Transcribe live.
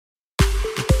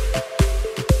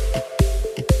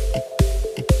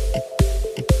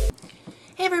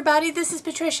everybody, this is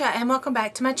Patricia and welcome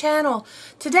back to my channel.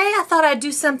 Today I thought I'd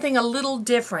do something a little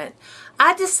different.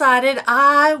 I decided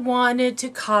I wanted to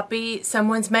copy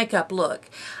someone's makeup look.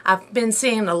 I've been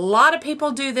seeing a lot of people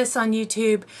do this on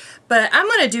YouTube, but I'm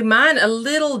going to do mine a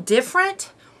little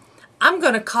different. I'm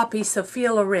going to copy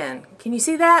Sophia Loren. Can you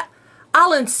see that?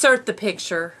 I'll insert the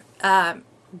picture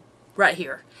right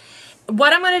here.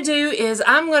 What I'm going to do is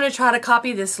I'm going to try to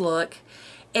copy this look.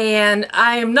 And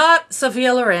I am not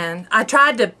Sophia Loren. I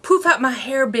tried to poof out my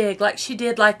hair big like she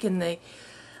did like in the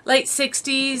late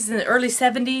 60s and the early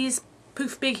 70s.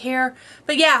 Poof big hair.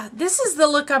 But yeah, this is the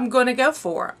look I'm going to go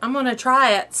for. I'm going to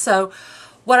try it. So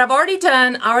what I've already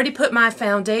done, I already put my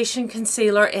foundation,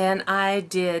 concealer, and I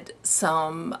did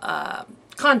some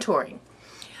contouring.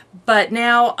 But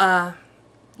now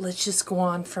let's just go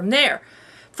on from there.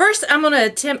 First I'm going to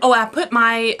attempt, I put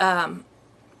my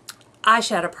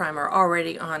eyeshadow primer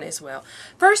already on as well.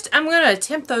 First, I'm going to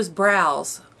attempt those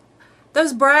brows.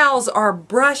 Those brows are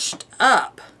brushed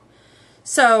up.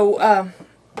 So,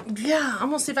 yeah, I'm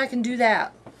going to see if I can do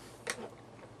that.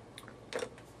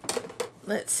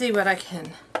 Let's see what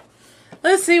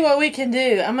we can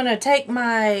do. I'm going to take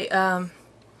my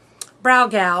brow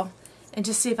gel and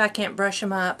just see if I can't brush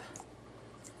them up.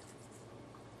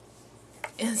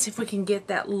 And see if we can get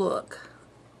that look.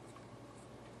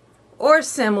 Or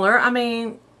similar. I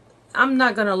mean, I'm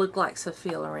not going to look like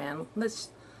Sophia Loren.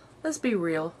 Let's be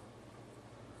real.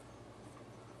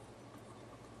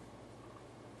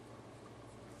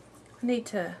 I need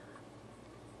to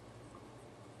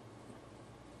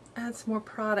add some more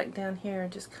product down here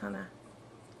and just kind of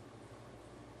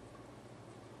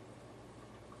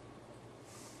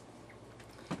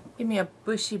give me a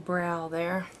bushy brow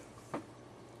there.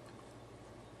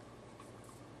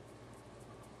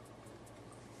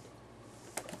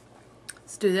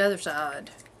 Let's do the other side.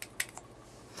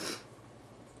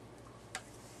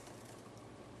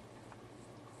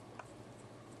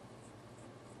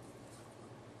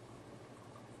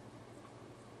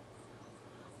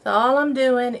 So all I'm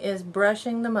doing is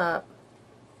brushing them up.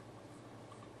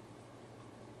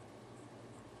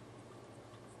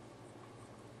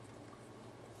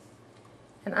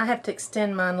 And I have to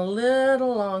extend mine a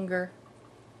little longer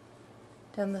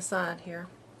down the side here.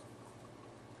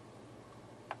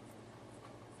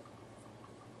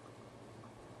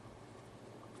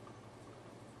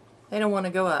 They don't want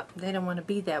to go up. They don't want to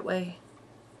be that way.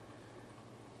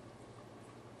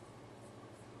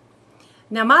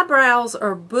 Now my brows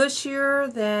are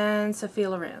bushier than Sophia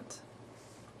Loren's.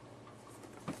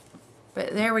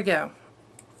 But there we go.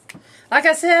 Like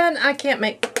I said, I can't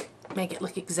make it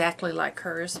look exactly like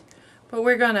hers. But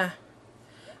we're gonna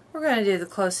do the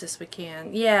closest we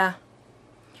can. Yeah.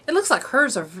 It looks like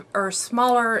hers are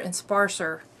smaller and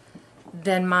sparser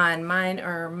than mine. Mine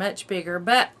are much bigger,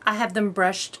 but I have them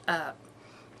brushed up.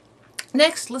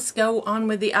 Next, let's go on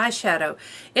with the eyeshadow.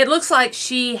 It looks like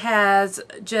she has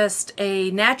just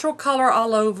a natural color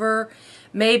all over,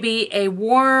 maybe a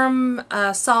warm,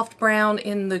 soft brown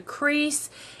in the crease,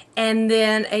 and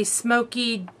then a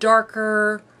smoky,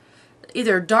 darker,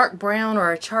 either dark brown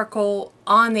or a charcoal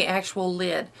on the actual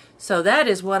lid. So that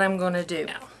is what I'm going to do.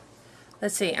 Now,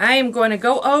 let's see. I am going to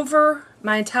go over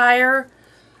my entire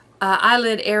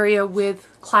eyelid area with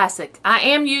Classic. I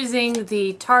am using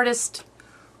the Tartist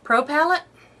Pro palette,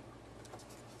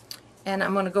 and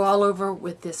I'm going to go all over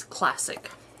with this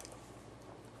Classic.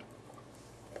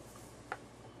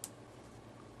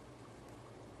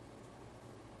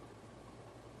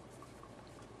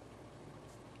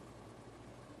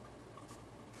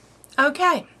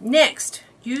 Okay, next,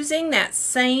 using that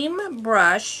same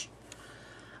brush,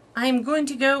 I'm going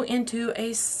to go into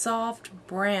a soft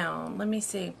brown. Let me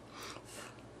see.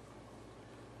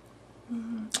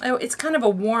 Oh, it's kind of a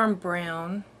warm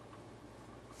brown.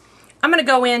 I'm going to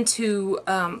go into,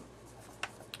 right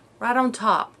on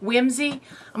top, Whimsy.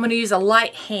 I'm going to use a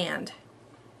light hand,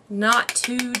 not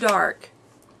too dark.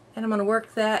 And I'm going to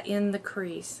work that in the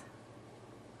crease.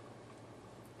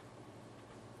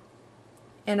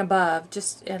 And above,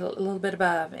 just a little bit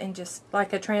above, and just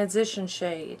like a transition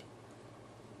shade.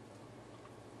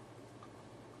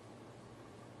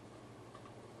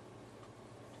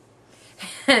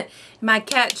 My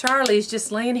cat Charlie's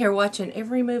just laying here watching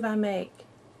every move I make.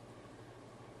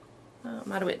 Oh, it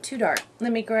might have went too dark.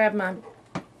 Let me grab my, I'm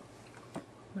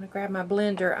going to grab my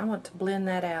blender. I want to blend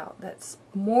that out. That's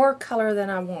more color than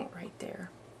I want right there.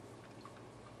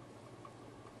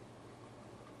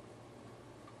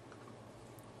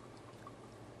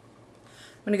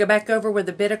 I'm going to go back over with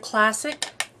a bit of Classic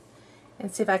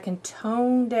and see if I can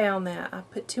tone down that. I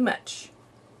put too much.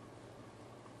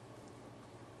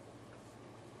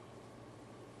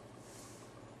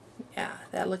 Yeah,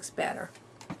 that looks better.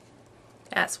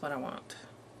 That's what I want.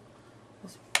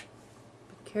 Just be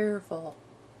careful.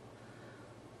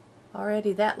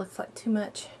 Already that looks like too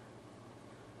much.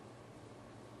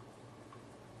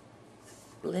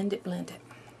 Blend it, blend it.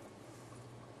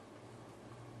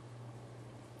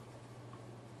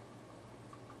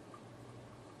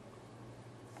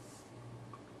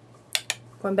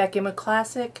 Going back in with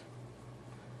Classic.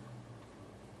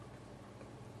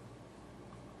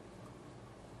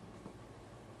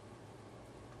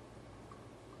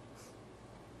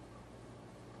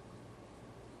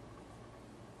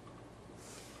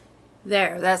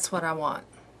 There, that's what I want.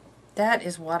 That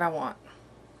is what I want.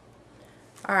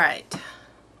 Alright.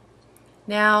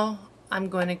 Now I'm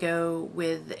going to go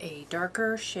with a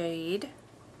darker shade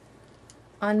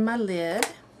on my lid.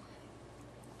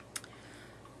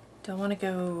 Don't want to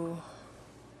go...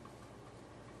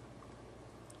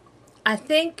 I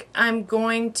think I'm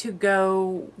going to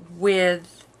go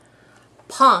with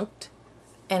Punked,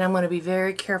 and I'm going to be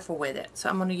very careful with it. So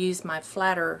I'm going to use my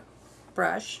flatter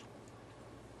brush.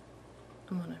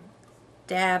 I'm going to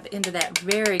dab into that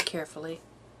very carefully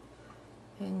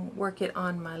and work it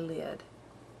on my lid.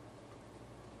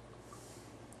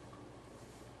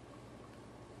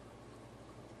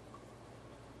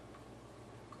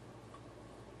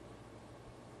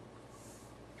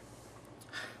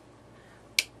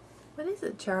 What is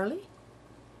it, Charlie?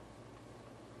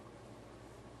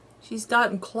 She's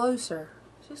gotten closer.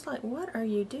 She's like, what are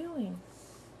you doing?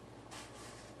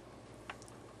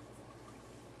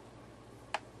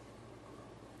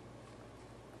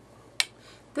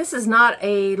 This is not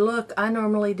a look I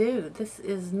normally do. This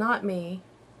is not me.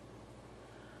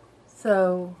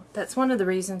 So that's one of the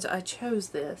reasons I chose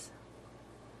this.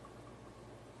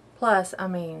 Plus, I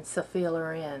mean, Sophia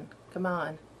Loren. Come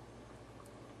on.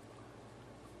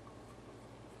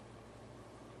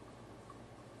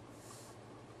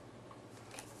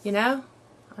 You know?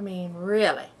 I mean,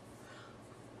 really.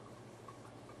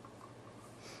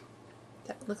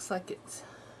 That looks like it's...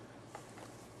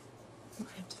 I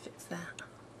have to fix that.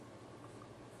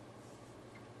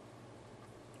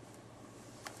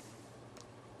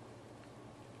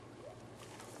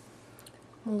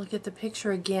 We'll look at the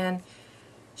picture again.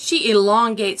 She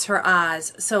elongates her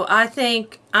eyes, so I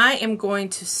think I am going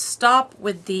to stop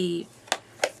with the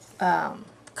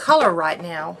color right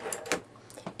now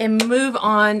and move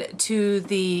on to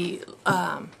the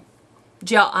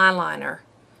gel eyeliner,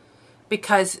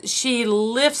 because she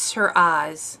lifts her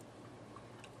eyes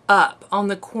up on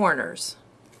the corners,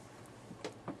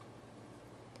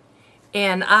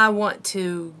 and I want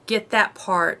to get that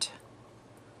part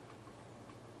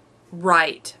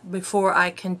right before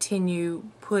I continue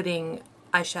putting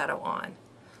eyeshadow on.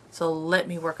 So let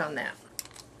me work on that.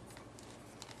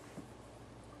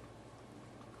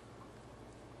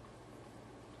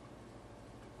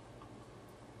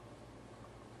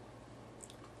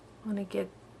 I want to get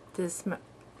this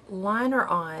liner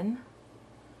on.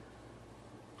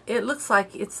 It looks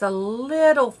like it's a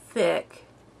little thick.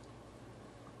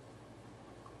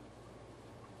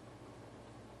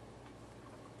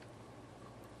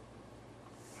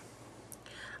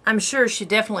 I'm sure she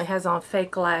definitely has on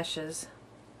fake lashes,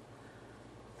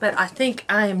 but I think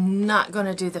I am not going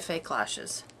to do the fake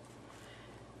lashes.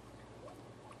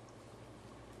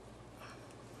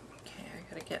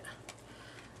 Okay,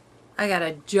 I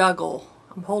gotta juggle.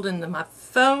 I'm holding my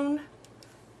phone,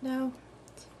 no,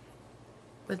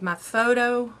 with my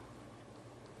photo.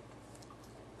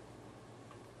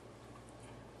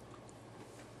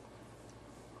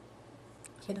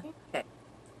 Okay.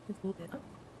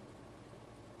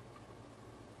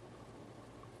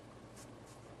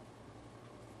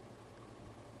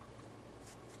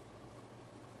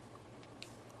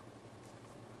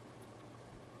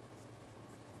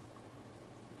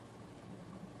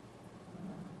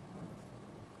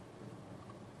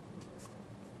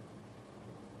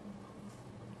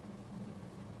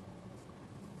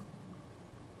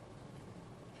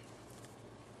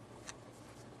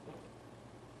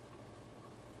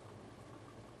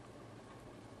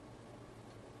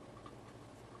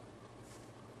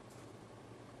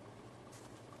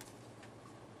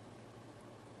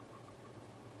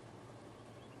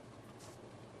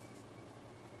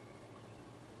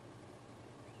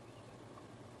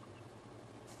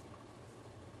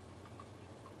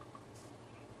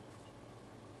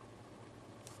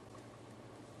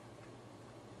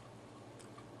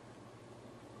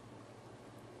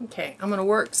 Okay, I'm going to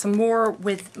work some more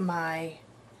with my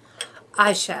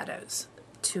eyeshadows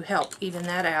to help even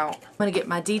that out. I'm going to get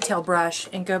my detail brush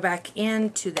and go back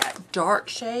into that dark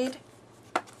shade.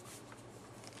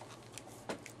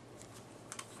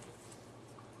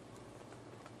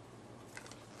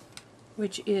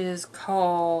 which is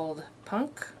called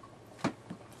Punk.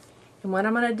 And what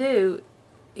I'm going to do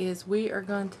is we are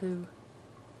going to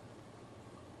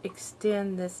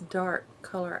extend this dark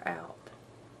color out.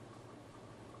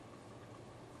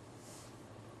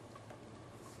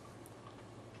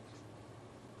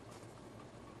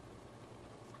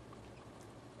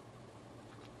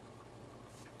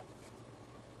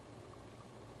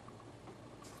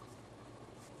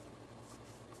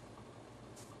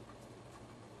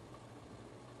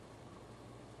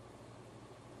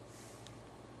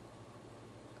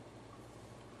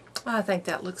 I think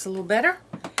that looks a little better.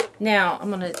 Now I'm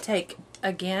going to take,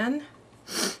 again,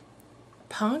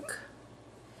 Punk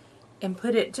and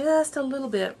put it just a little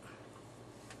bit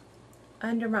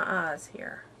under my eyes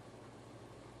here.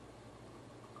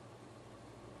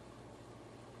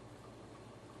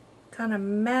 Kind of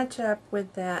match up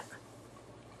with that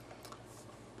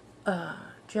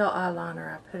gel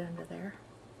eyeliner I put under there.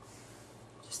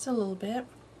 Just a little bit.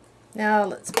 Now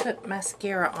let's put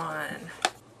mascara on.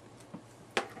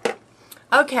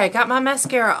 Okay, got my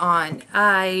mascara on.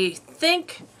 I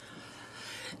think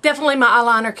definitely my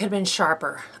eyeliner could have been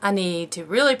sharper. I need to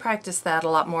really practice that a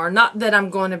lot more. Not that I'm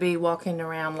going to be walking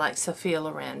around like Sophia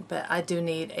Loren, but I do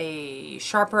need a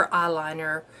sharper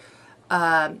eyeliner.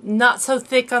 Not so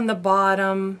thick on the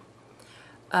bottom.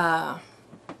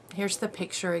 Here's the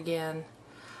picture again.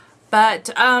 But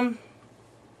not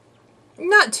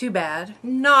too bad.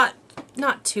 Not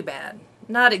too bad.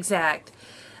 Not exact.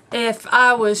 If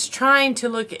I was trying to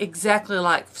look exactly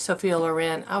like Sophia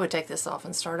Loren, I would take this off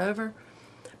and start over.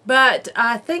 But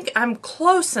I think I'm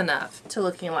close enough to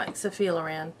looking like Sophia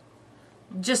Loren.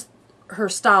 Just her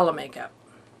style of makeup.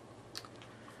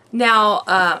 Now,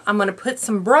 I'm going to put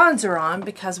some bronzer on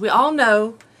because we all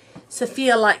know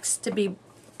Sophia likes to be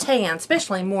tan,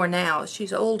 especially more now as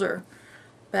she's older.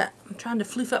 But I'm trying to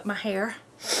floof up my hair.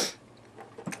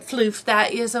 Floof,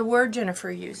 that is a word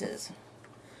Jennifer uses.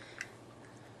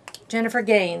 Jennifer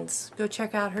Gaines. Go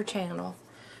check out her channel.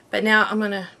 But now I'm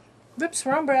going to, whoops,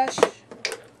 wrong brush.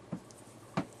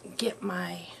 Get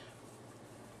my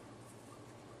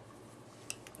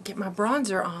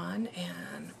bronzer on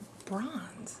and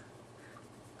bronze.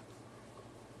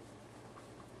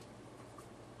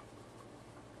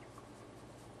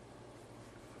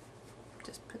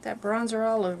 Just put that bronzer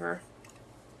all over.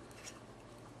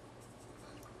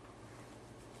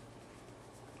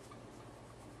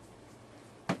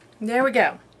 There we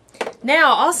go.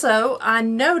 Now also I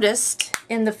noticed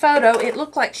in the photo it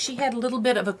looked like she had a little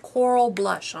bit of a coral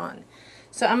blush on.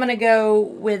 So I'm going to go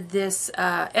with this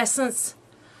Essence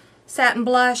Satin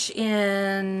Blush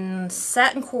in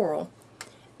Satin Coral.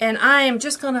 And I am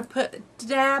just going to put a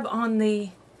dab on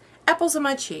the apples of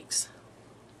my cheeks.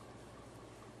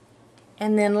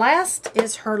 And then last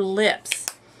is her lips.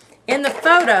 In the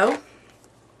photo,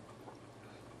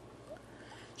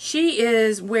 she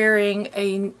is wearing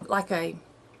maybe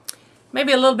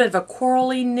a little bit of a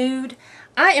corally nude.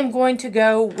 I am going to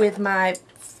go with my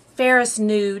Fairest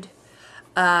Nude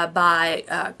by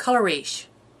Riche,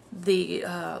 the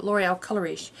L'Oreal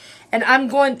Riche. And I'm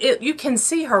going, you can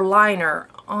see her liner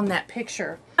on that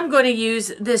picture. I'm going to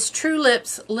use this Tru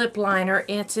Lips lip liner.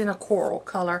 It's in a coral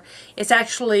color. It's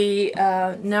actually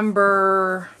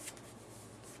number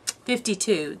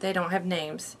 52. They don't have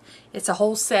names. It's a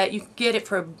whole set. You can get it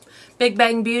for Big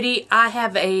Bang Beauty. I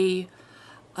have a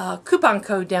coupon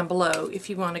code down below if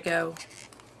you want to go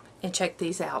and check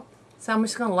these out. So I'm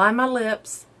just going to line my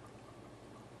lips.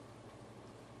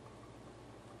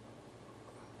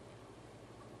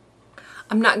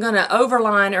 I'm not going to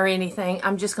overline or anything.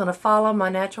 I'm just going to follow my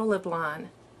natural lip line.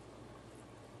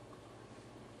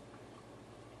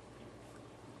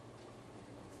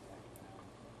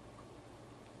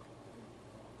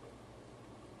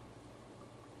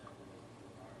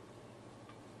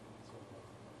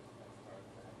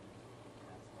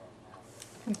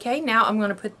 Okay, now I'm going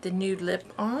to put the nude lip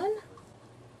on.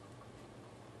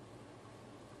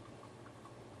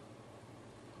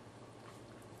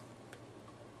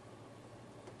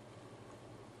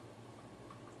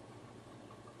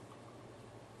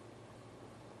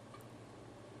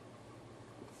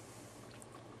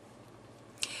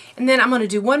 And then I'm going to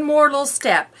do one more little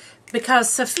step because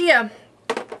Sophia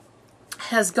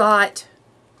has got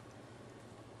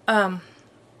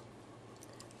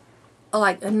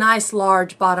like a nice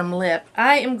large bottom lip.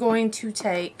 I am going to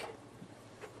take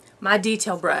my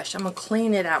detail brush. I'm going to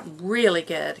clean it out really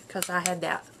good because I had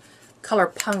that color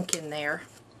Punk in there.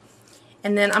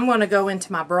 And then I'm going to go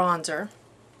into my bronzer.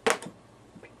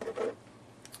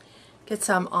 Get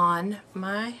some on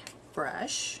my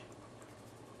brush.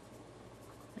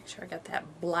 Make sure I got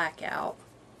that black out.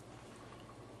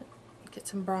 Get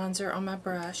some bronzer on my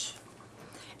brush.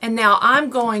 And now I'm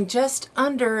going just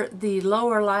under the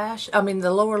lower lash,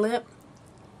 the lower lip.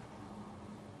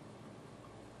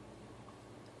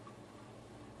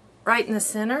 Right in the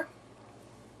center.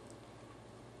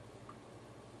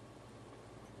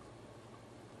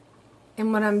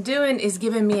 And what I'm doing is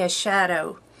giving me a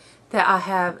shadow that I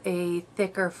have a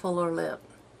thicker, fuller lip.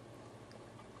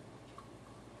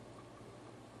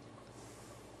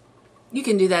 You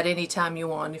can do that anytime you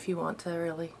want if you want to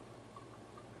really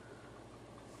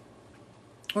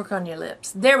work on your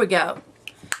lips. There we go.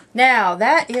 Now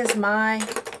that is my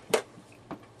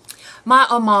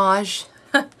homage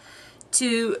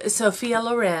to Sophia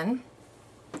Loren.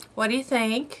 What do you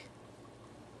think?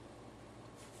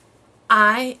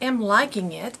 I am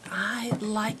liking it. I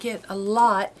like it a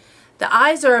lot. The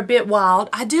eyes are a bit wild.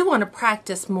 I do want to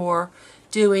practice more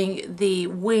doing the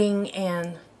wing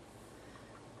and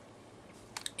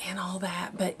all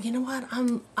that, but you know what?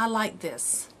 I like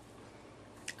this.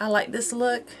 I like this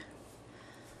look.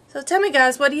 So tell me,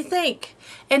 guys, what do you think?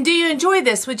 And do you enjoy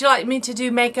this? Would you like me to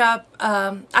do makeup?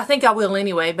 I think I will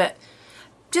anyway, but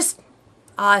just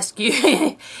I'll ask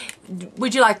you.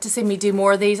 Would you like to see me do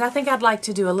more of these? I think I'd like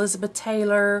to do Elizabeth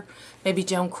Taylor, maybe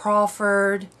Joan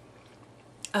Crawford.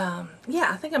 Yeah,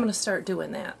 I think I'm going to start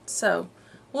doing that. So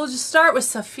we'll just start with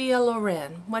Sophia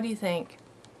Loren. What do you think?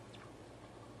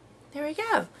 There we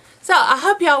go. So I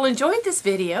hope y'all enjoyed this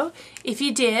video. If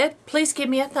you did, please give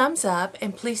me a thumbs up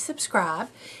and please subscribe.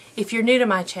 If you're new to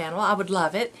my channel, I would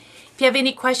love it. If you have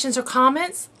any questions or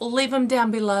comments, leave them down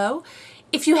below.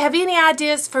 If you have any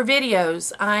ideas for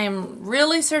videos, I am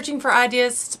really searching for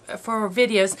ideas for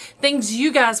videos, things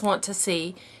you guys want to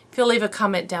see. If you'll leave a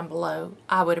comment down below,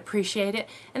 I would appreciate it.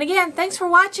 And again, thanks for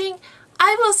watching.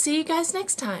 I will see you guys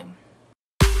next time.